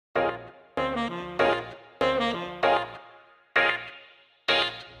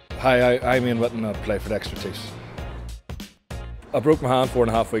Hi, I'm Whitten. I play for the Exeter Chiefs. I broke my hand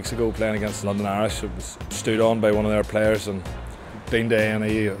 4.5 weeks ago playing against London Irish. It was stood on by one of their players and been to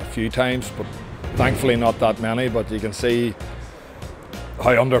A&E a few times, but thankfully not that many. But you can see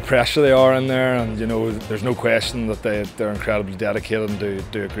how under pressure they are in there, and you know there's no question that they're incredibly dedicated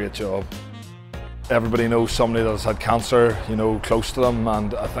and do a great job. Everybody knows somebody that's had cancer, you know, close to them,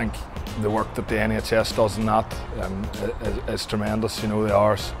 and I think the work that the NHS does in that is tremendous. You know, they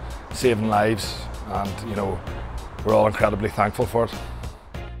are saving lives, and you know we're all incredibly thankful for it.